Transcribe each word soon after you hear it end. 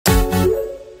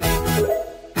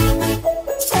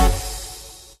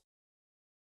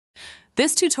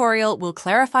This tutorial will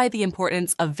clarify the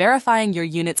importance of verifying your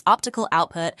unit's optical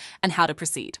output and how to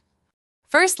proceed.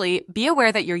 Firstly, be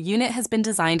aware that your unit has been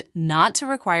designed not to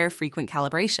require frequent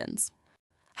calibrations.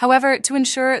 However, to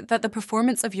ensure that the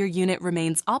performance of your unit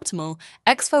remains optimal,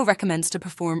 EXFO recommends to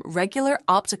perform regular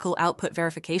optical output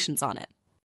verifications on it.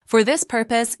 For this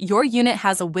purpose, your unit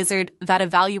has a wizard that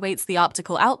evaluates the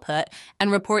optical output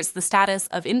and reports the status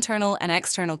of internal and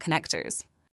external connectors.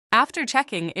 After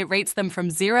checking, it rates them from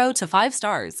 0 to 5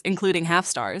 stars, including half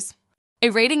stars. A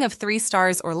rating of 3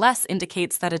 stars or less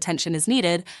indicates that attention is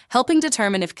needed, helping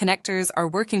determine if connectors are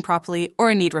working properly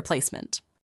or need replacement.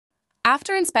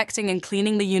 After inspecting and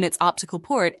cleaning the unit's optical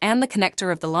port and the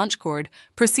connector of the launch cord,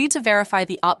 proceed to verify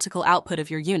the optical output of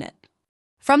your unit.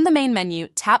 From the main menu,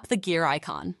 tap the gear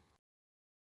icon.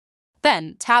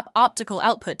 Then, tap Optical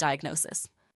Output Diagnosis.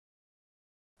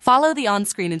 Follow the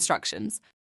on-screen instructions.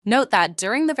 Note that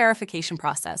during the verification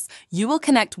process, you will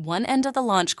connect one end of the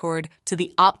launch cord to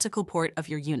the optical port of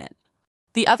your unit.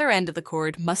 The other end of the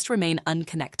cord must remain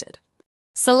unconnected.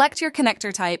 Select your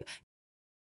connector type,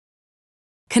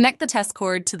 connect the test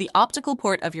cord to the optical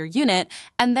port of your unit,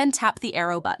 and then tap the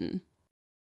arrow button.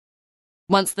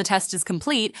 Once the test is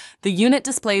complete, the unit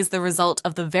displays the result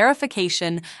of the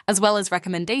verification as well as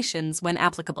recommendations when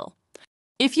applicable.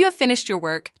 If you have finished your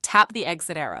work, tap the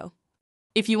exit arrow.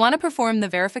 If you want to perform the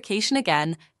verification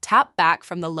again, tap back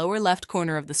from the lower left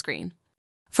corner of the screen.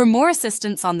 For more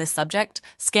assistance on this subject,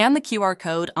 scan the QR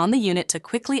code on the unit to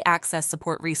quickly access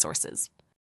support resources.